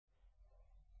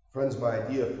Friends, my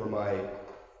idea for my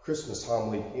Christmas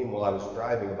homily came while I was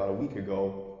driving about a week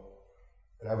ago,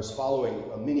 and I was following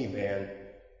a minivan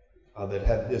that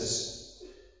had this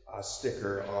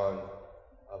sticker on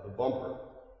the bumper,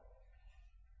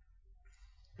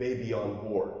 "Baby on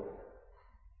board."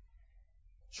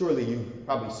 Surely you've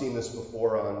probably seen this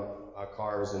before on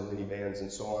cars and minivans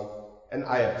and so on, and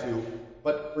I have too.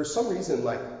 But for some reason,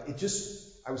 I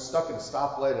was stuck at a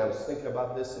stoplight and I was thinking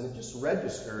about this, and it just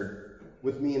registered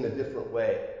with me in a different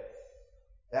way.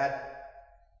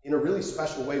 That, in a really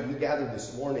special way, we gathered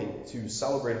this morning to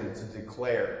celebrate and to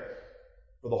declare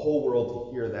for the whole world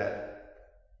to hear that,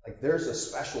 there's a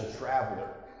special traveler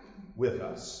with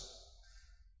us.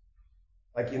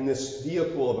 In this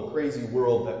vehicle of a crazy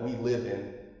world that we live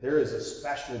in, there is a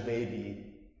special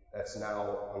baby that's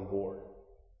now on board.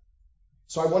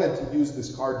 So I wanted to use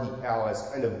this car decal as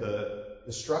kind of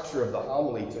the structure of the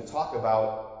homily to talk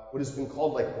about what has been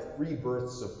called the three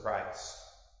births of Christ.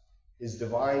 His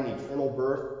divine eternal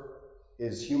birth,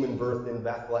 his human birth in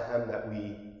Bethlehem that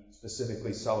we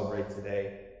specifically celebrate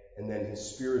today, and then his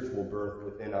spiritual birth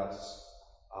within us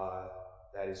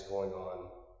that is going on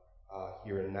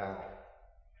here and now.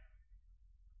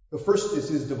 The first is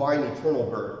his divine eternal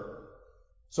birth.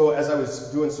 So as I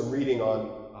was doing some reading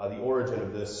on the origin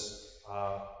of this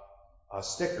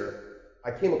sticker, I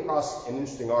came across an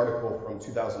interesting article from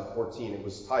 2014. It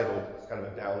was titled, it's kind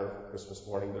of a downer for Christmas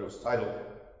morning, but it was titled,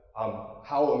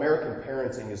 "How American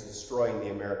Parenting is Destroying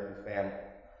the American Family."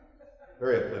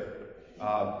 Very uplifting.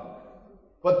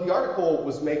 But the article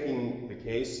was making the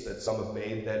case that some have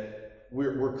made that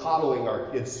we're coddling our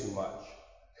kids too much,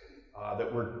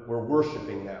 that we're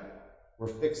worshiping them, we're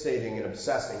fixating and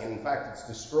obsessing, and in fact it's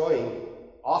destroying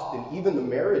often even the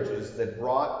marriages that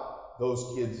brought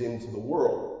those kids into the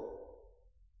world.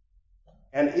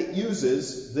 And it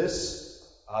uses this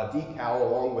decal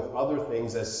along with other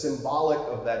things as symbolic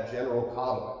of that general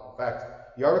coddling. In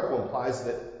fact, the article implies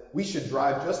that we should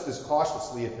drive just as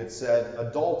cautiously if it said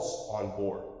adults on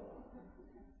board.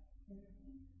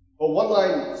 But one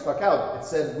line stuck out. It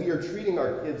said, "We are treating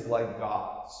our kids like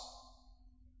gods."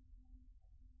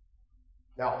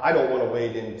 Now, I don't want to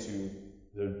wade into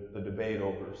the debate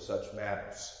over such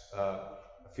matters.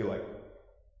 I feel like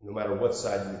no matter what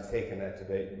side you would take in that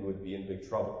debate, you would be in big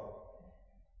trouble.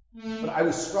 But I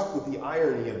was struck with the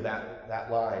irony of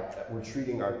that line, that we're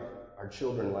treating our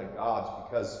children like gods,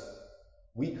 because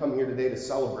we come here today to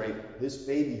celebrate this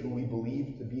baby who we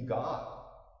believe to be God.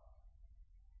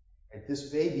 Right?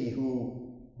 This baby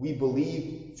who we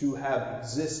believe to have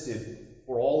existed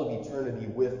for all of eternity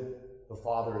with the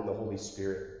Father and the Holy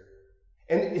Spirit.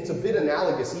 And it's a bit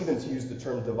analogous even to use the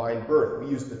term divine birth. We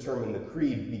use the term in the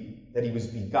Creed that he was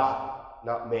begotten,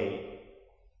 not made.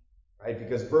 Right?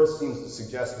 Because birth seems to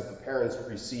suggest that the parents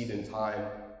precede in time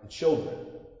the children.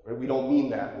 Right? We don't mean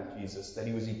that with Jesus, that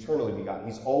he was eternally begotten.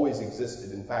 He's always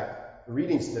existed. In fact, the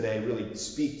readings today really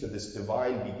speak to this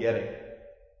divine begetting.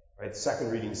 Right? The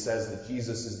second reading says that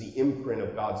Jesus is the imprint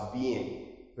of God's being.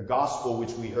 The gospel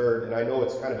which we heard, and I know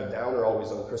it's kind of a downer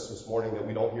always on Christmas morning that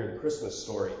we don't hear the Christmas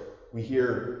story. We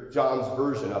hear John's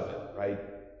version of it, right?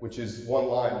 Which is one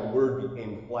line, the Word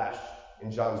became flesh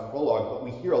in John's prologue, but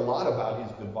we hear a lot about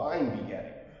his divine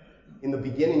begetting. In the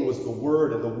beginning was the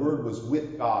Word, and the Word was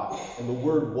with God, and the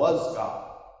Word was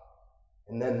God.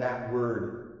 And then that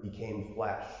Word became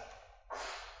flesh.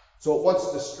 So it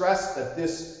wants to stress that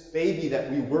this baby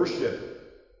that we worship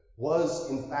was,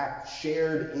 in fact,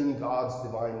 shared in God's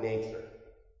divine nature.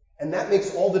 And that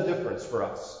makes all the difference for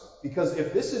us. Because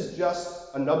if this is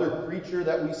just another creature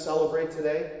that we celebrate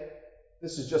today,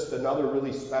 this is just another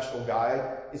really special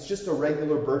guy, it's just a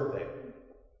regular birthday.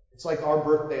 It's like our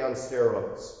birthday on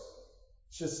steroids.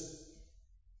 It's just,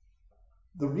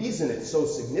 the reason it's so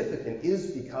significant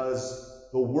is because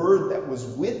the Word that was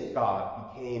with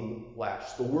God became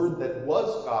flesh. The Word that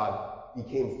was God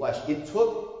became flesh. It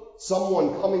took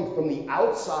someone coming from the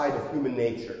outside of human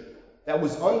nature that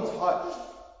was untouched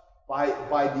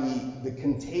by the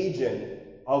contagion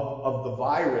of the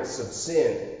virus of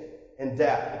sin and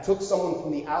death. It took someone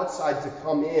from the outside to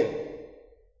come in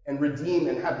and redeem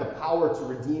and have the power to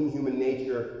redeem human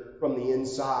nature from the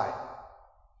inside.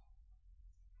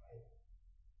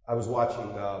 I was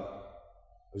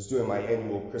doing my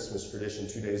annual Christmas tradition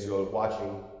 2 days ago,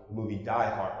 watching the movie Die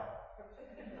Hard.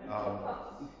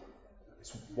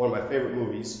 It's one of my favorite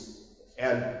movies.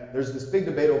 And there's this big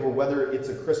debate over whether it's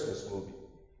a Christmas movie.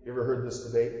 You ever heard this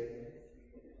debate?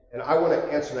 And I want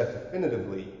to answer that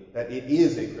definitively, that it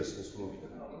is a Christmas movie.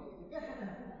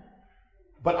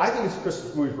 But I think it's a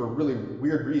Christmas movie for a really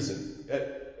weird reason.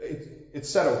 It's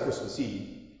set on Christmas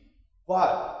Eve.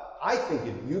 But I think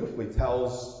it beautifully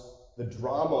tells the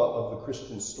drama of the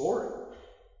Christian story,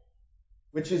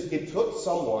 which is it took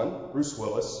someone, Bruce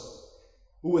Willis,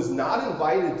 who was not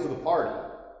invited to the party.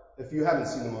 If you haven't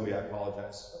seen the movie, I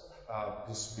apologize.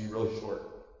 Just be really short.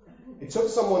 It took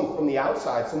someone from the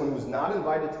outside, someone who was not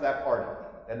invited to that party,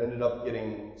 that ended up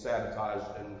getting sabotaged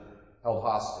and held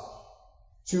hostage,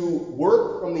 to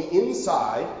work from the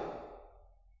inside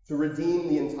to redeem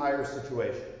the entire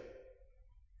situation.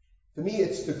 To me,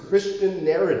 it's the Christian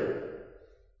narrative,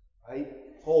 right?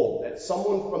 Told that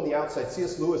someone from the outside,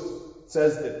 C.S. Lewis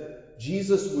says that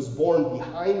Jesus was born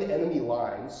behind enemy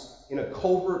lines in a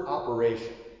covert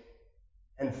operation.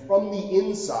 And from the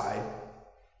inside,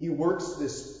 he works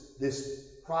this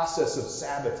process of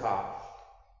sabotage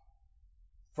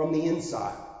from the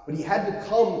inside. But he had to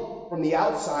come from the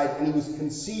outside, and he was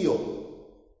concealed.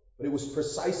 But it was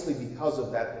precisely because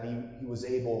of that he was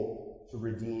able to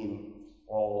redeem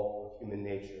all of human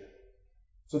nature.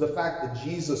 So the fact that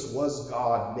Jesus was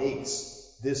God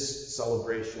makes this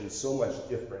celebration so much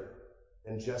different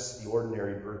than just the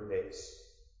ordinary birthdays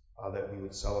that we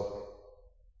would celebrate.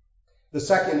 The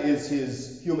second is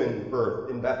his human birth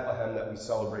in Bethlehem that we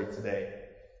celebrate today.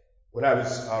 When I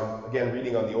was, again,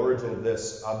 reading on the origin of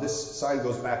this sign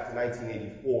goes back to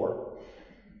 1984.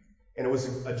 And it was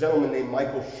a gentleman named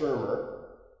Michael Shermer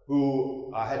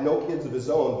who had no kids of his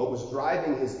own, but was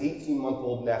driving his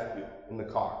 18-month-old nephew in the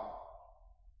car.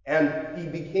 And he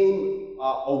became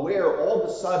aware all of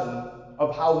a sudden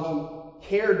of how he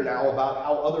cared now about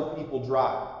how other people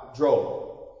drove.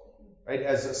 Right?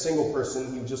 As a single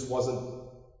person, he just wasn't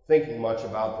thinking much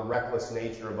about the reckless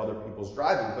nature of other people's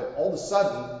driving. But all of a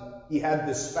sudden, he had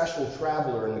this special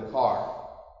traveler in the car.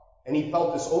 And he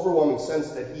felt this overwhelming sense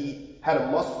that he had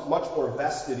a much more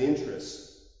vested interest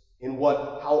in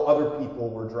how other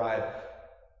people were driving.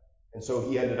 And so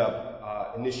he ended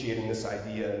up initiating this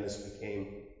idea, and this became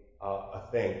a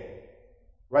thing.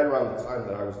 Right around the time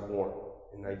that I was born,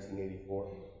 in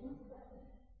 1984.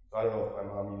 So I don't know if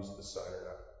my mom used this sign or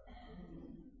not.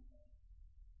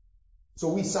 So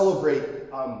we celebrate,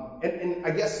 and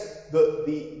I guess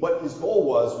what his goal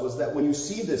was that when you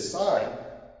see this sign,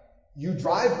 you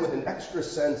drive with an extra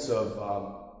sense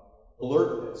of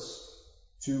alertness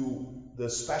to the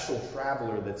special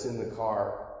traveler that's in the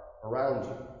car around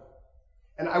you.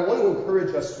 And I want to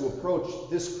encourage us to approach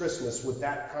this Christmas with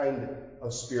that kind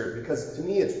of spirit, because to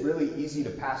me it's really easy to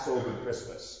pass over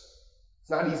Christmas. It's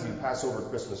not easy to pass over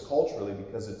Christmas culturally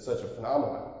because it's such a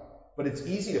phenomenon. But it's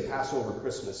easy to pass over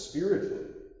Christmas spiritually.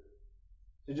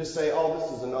 To just say, oh,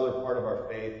 this is another part of our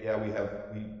faith. Yeah,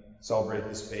 we celebrate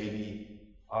this baby.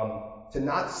 To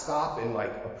not stop and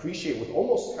appreciate with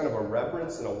almost kind of a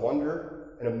reverence and a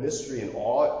wonder and a mystery and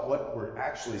awe at what we're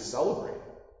actually celebrating.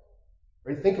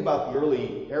 Right? Think about the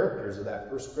early characters of that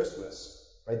first Christmas.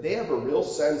 Right? They have a real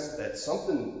sense that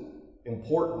something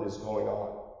important is going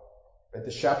on. Right?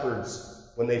 The shepherds,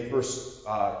 when they first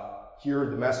hear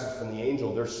the message from the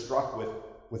angel, they're struck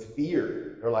with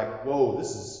fear. They're like, whoa,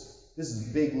 this is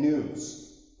big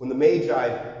news. When the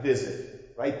Magi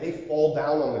visit, right, they fall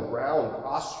down on the ground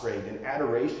prostrate in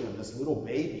adoration of this little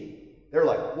baby. They're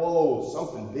like, whoa,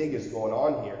 something big is going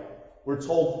on here. We're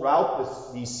told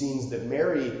throughout these scenes that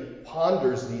Mary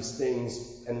ponders these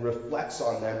things and reflects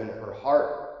on them in her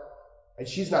heart. And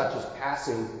she's not just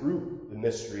passing through the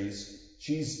mysteries.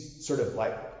 She's sort of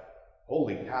like,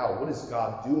 holy cow, what is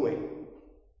God doing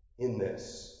in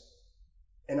this?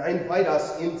 And I invite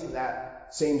us into that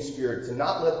same spirit, to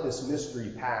not let this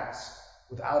mystery pass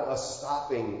without us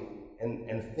stopping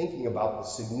and thinking about the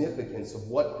significance of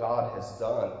what God has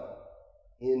done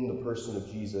in the person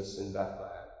of Jesus in Bethlehem.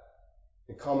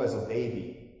 To come as a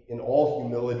baby in all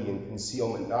humility and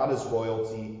concealment, not as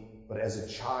royalty, but as a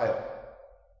child,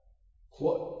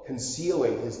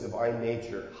 concealing his divine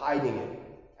nature, hiding it,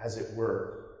 as it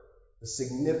were. The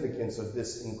significance of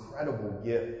this incredible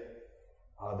gift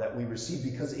that we receive,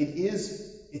 because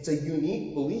it's a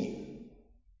unique belief.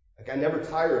 I never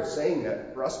tire of saying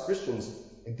that for us Christians,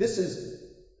 this is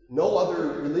no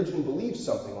other religion believes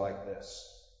something like this.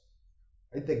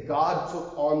 Right? That God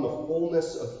took on the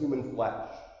fullness of human flesh.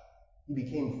 He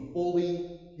became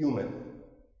fully human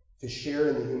to share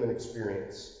in the human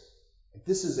experience.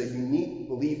 This is a unique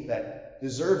belief that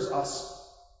deserves us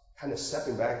kind of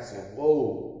stepping back and saying,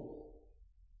 whoa,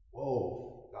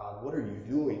 God, what are you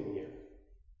doing here?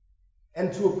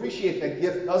 And to appreciate that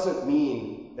gift doesn't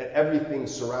mean that everything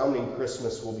surrounding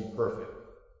Christmas will be perfect,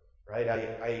 right?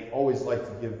 I always like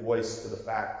to give voice to the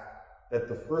fact that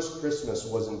the first Christmas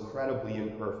was incredibly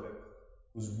imperfect.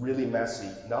 It was really messy.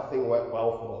 Nothing went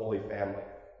well for the Holy Family.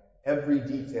 Every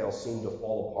detail seemed to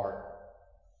fall apart.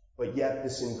 But yet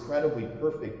this incredibly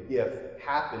perfect gift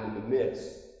happened in the midst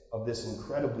of this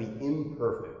incredibly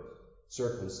imperfect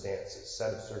set of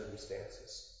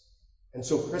circumstances. And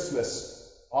so Christmas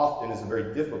often is a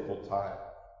very difficult time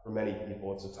for many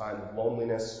people. It's a time of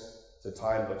loneliness. It's a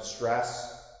time of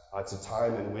stress. It's a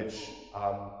time in which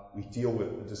we deal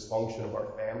with the dysfunction of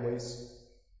our families.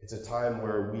 It's a time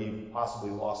where we've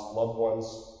possibly lost loved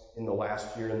ones in the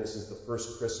last year, and this is the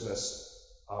first Christmas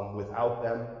without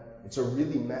them. It's a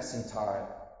really messy time.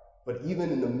 But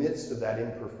even in the midst of that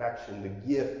imperfection, the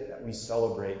gift that we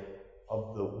celebrate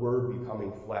of the Word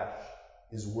becoming flesh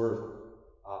is worth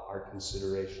our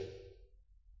consideration.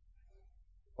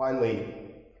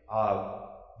 Finally,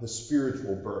 the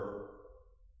spiritual birth.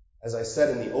 As I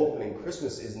said in the opening,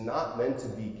 Christmas is not meant to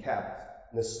be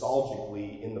kept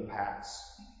nostalgically in the past,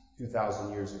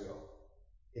 2,000 years ago.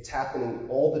 It's happening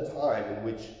all the time, in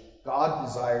which God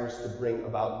desires to bring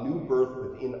about new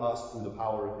birth within us through the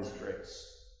power of His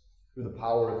grace, through the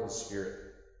power of His Spirit.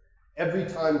 Every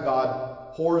time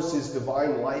God pours His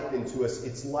divine life into us,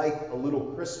 it's like a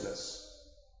little Christmas.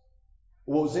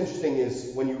 What was interesting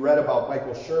is when you read about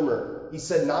Michael Shermer, he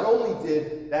said not only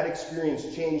did that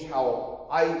experience change how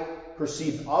I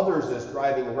perceived others as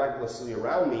driving recklessly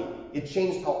around me, it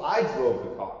changed how I drove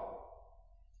the car.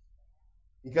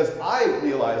 Because I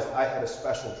realized I had a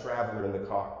special traveler in the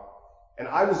car. And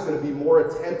I was going to be more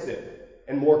attentive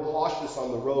and more cautious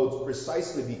on the roads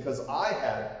precisely because I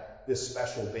had this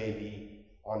special baby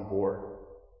on board.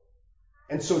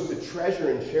 And so to treasure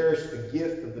and cherish the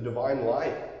gift of the divine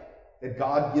life that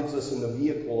God gives us in the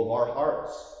vehicle of our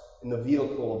hearts, in the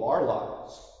vehicle of our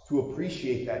lives, to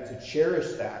appreciate that, to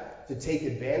cherish that, to take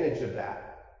advantage of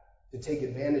that, to take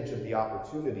advantage of the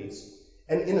opportunities.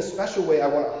 And in a special way, I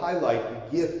want to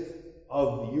highlight the gift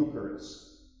of the Eucharist.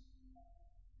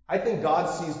 I think God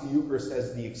sees the Eucharist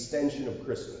as the extension of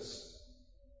Christmas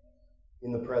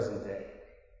in the present day.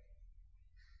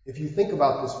 If you think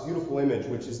about this beautiful image,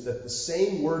 which is that the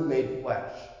same Word made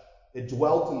flesh that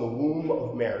dwelt in the womb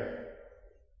of Mary,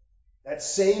 that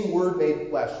same Word made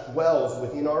flesh dwells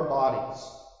within our bodies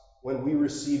when we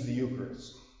receive the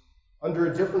Eucharist,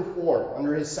 under a different form,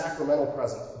 under His sacramental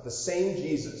presence, but the same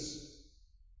Jesus,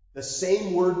 the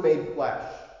same Word made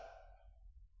flesh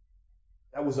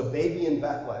that was a baby in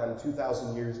Bethlehem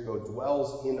 2,000 years ago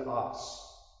dwells in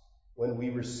us when we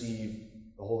receive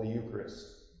the Holy Eucharist.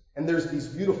 And there's these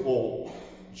beautiful,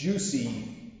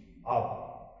 juicy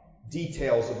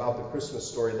details about the Christmas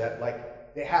story that,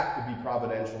 they have to be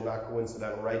providential, not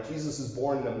coincidental, right? Jesus is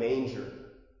born in a manger,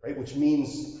 right, which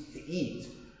means to eat,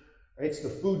 right? It's the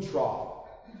food trough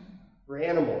for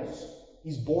animals.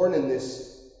 He's born in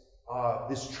this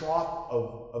trough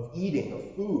of eating,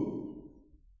 of food.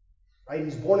 Right?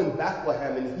 He's born in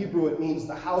Bethlehem. In Hebrew, it means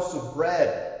the house of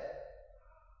bread.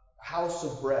 The house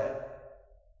of bread.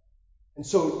 And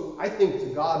so I think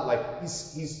to God,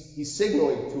 he's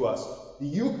signaling to us, the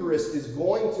Eucharist is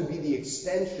going to be the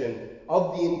extension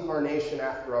of the incarnation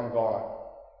after I'm gone.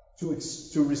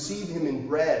 To receive Him in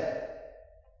bread.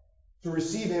 To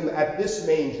receive Him at this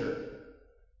manger.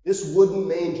 This wooden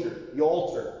manger, the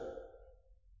altar.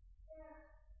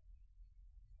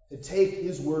 To take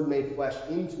His Word made flesh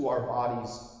into our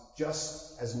bodies,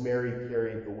 just as Mary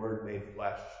carried the Word made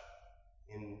flesh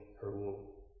in her womb.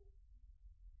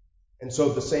 And so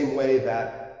the same way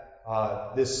that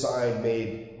this sign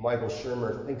made Michael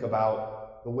Shermer think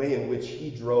about the way in which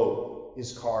he drove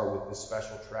his car with this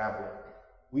special traveler,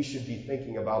 we should be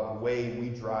thinking about the way we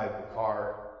drive the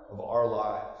car of our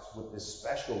lives with this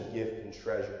special gift and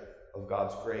treasure of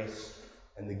God's grace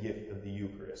and the gift of the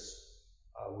Eucharist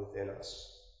within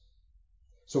us.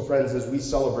 So friends, as we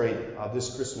celebrate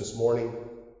this Christmas morning,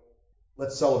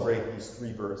 let's celebrate these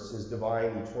three births: His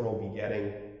divine, eternal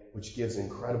begetting, which gives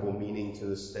incredible meaning to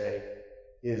this day,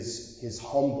 His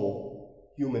humble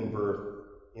human birth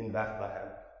in Bethlehem,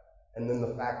 and then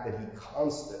the fact that He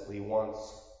constantly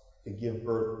wants to give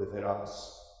birth within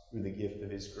us through the gift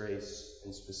of His grace,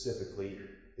 and specifically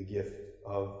the gift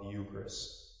of the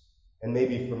Eucharist. And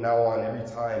maybe from now on, every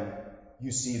time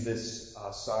you see this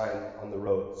sign on the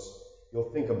roads,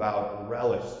 you'll think about and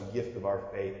relish the gift of our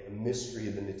faith, the mystery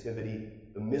of the Nativity,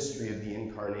 the mystery of the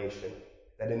Incarnation,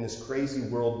 that in this crazy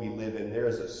world we live in, there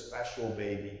is a special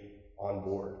baby on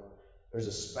board. There's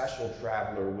a special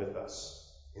traveler with us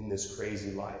in this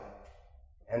crazy life.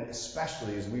 And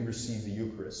especially as we receive the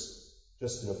Eucharist,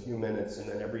 just in a few minutes, and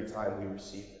then every time we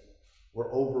receive it,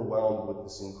 we're overwhelmed with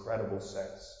this incredible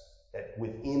sense that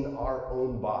within our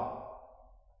own body,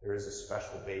 there is a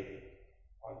special baby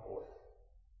on board.